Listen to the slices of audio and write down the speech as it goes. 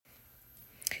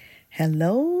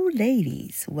Hello,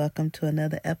 ladies. Welcome to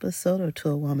another episode of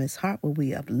To a Woman's Heart, where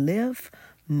we uplift,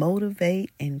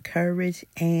 motivate, encourage,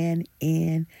 and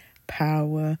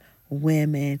empower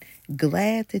women.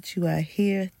 Glad that you are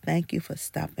here. Thank you for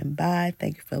stopping by.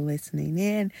 Thank you for listening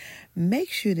in. Make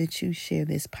sure that you share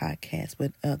this podcast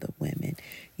with other women.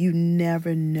 You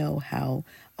never know how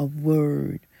a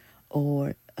word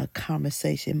or a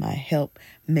conversation might help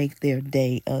make their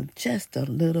day just a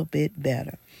little bit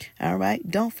better. All right.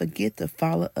 Don't forget to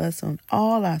follow us on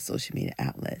all our social media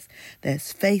outlets.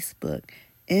 That's Facebook,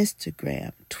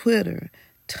 Instagram, Twitter,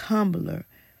 Tumblr,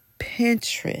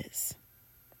 Pinterest.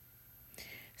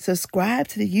 Subscribe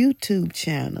to the YouTube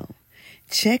channel.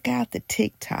 Check out the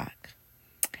TikTok.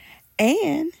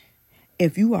 And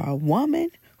if you are a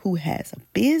woman who has a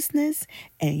business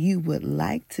and you would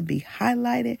like to be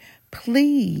highlighted,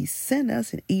 please send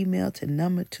us an email to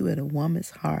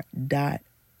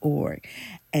number2@awomansheart.org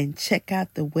and check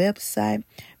out the website.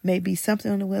 Maybe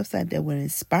something on the website that will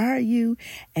inspire you,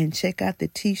 and check out the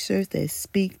t-shirts that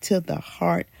speak to the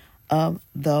heart of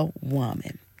the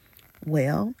woman.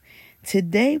 Well,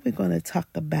 today we're going to talk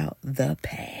about the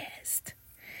past.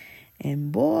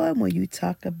 And boy, when you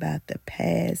talk about the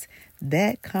past,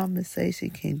 that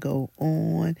conversation can go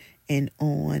on and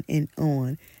on and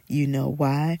on. You know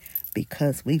why?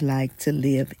 Because we like to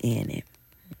live in it.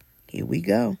 Here we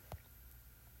go.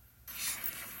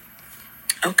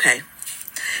 Okay,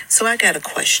 so I got a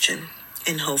question,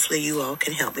 and hopefully you all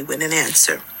can help me with an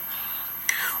answer.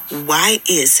 Why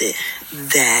is it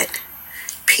that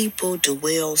people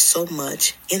dwell so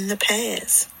much in the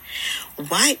past?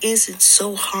 Why is it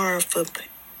so hard for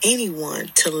anyone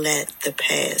to let the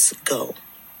past go?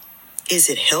 Is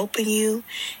it helping you?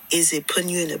 Is it putting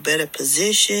you in a better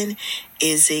position?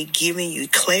 Is it giving you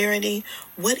clarity?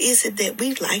 What is it that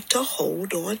we like to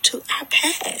hold on to our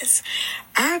past?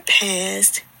 Our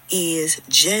past is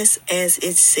just as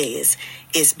it says.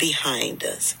 It's behind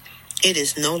us. It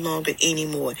is no longer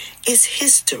anymore. It's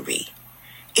history.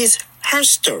 It's her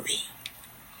story.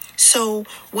 So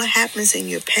what happens in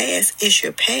your past is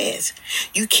your past.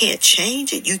 You can't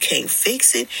change it. You can't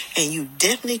fix it. And you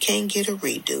definitely can't get a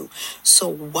redo. So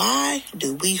why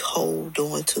do we hold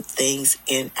on to things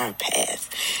in our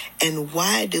past? And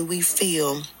why do we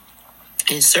feel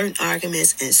in certain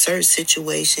arguments, in certain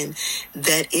situations,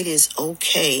 that it is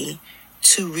okay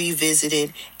to revisit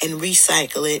it and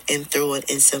recycle it and throw it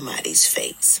in somebody's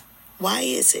face? Why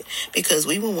is it? Because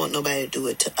we won't want nobody to do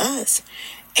it to us.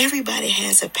 Everybody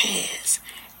has a past.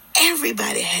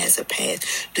 Everybody has a past.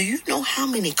 Do you know how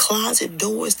many closet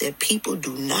doors that people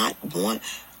do not want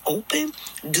open?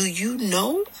 Do you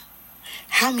know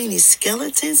how many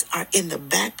skeletons are in the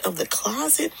back of the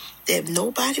closet that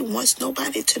nobody wants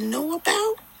nobody to know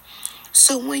about?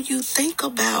 So when you think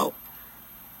about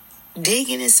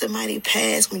digging in somebody's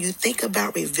past, when you think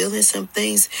about revealing some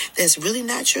things that's really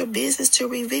not your business to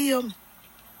reveal,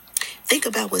 think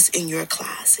about what's in your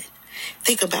closet.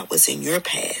 Think about what's in your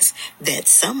past that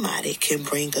somebody can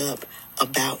bring up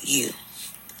about you.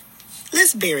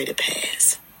 Let's bury the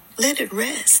past. Let it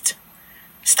rest.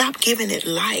 Stop giving it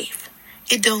life.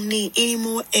 It don't need any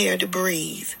more air to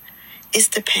breathe. It's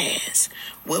the past.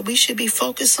 What we should be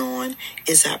focused on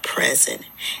is our present.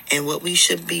 And what we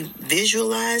should be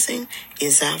visualizing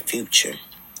is our future.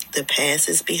 The past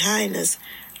is behind us.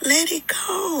 Let it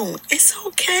go. It's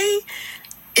okay.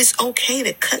 It's okay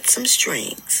to cut some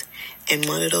strings. And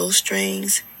one of those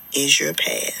strings is your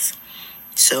past.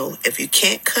 So if you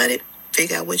can't cut it,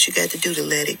 figure out what you got to do to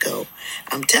let it go.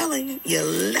 I'm telling you, your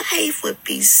life would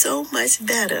be so much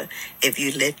better if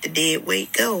you let the dead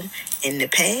weight go. And the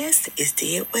past is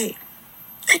dead weight.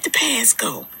 Let the past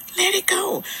go. Let it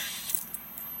go.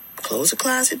 Close the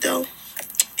closet door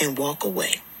and walk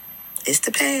away. It's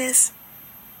the past.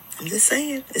 I'm just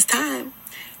saying, it's time.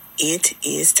 It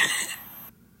is time.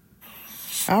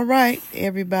 All right,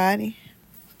 everybody.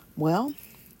 Well,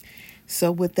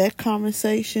 so with that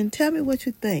conversation, tell me what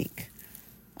you think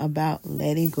about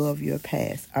letting go of your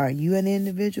past. Are you an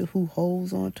individual who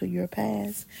holds on to your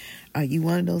past? Are you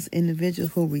one of those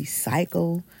individuals who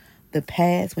recycle the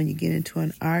past when you get into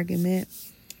an argument?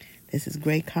 This is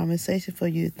great conversation for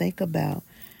you to think about.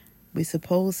 We're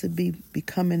supposed to be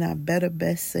becoming our better,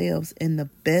 best selves. And the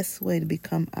best way to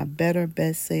become our better,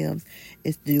 best selves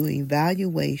is do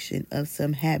evaluation of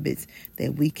some habits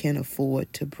that we can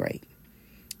afford to break.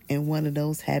 And one of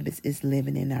those habits is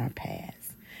living in our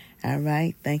past. All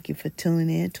right. Thank you for tuning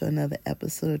in to another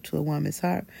episode of To a Woman's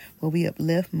Heart, where we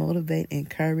uplift, motivate,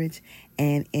 encourage,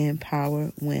 and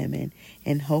empower women.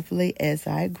 And hopefully as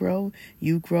I grow,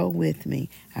 you grow with me.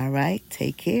 All right.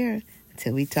 Take care.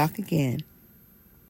 Until we talk again.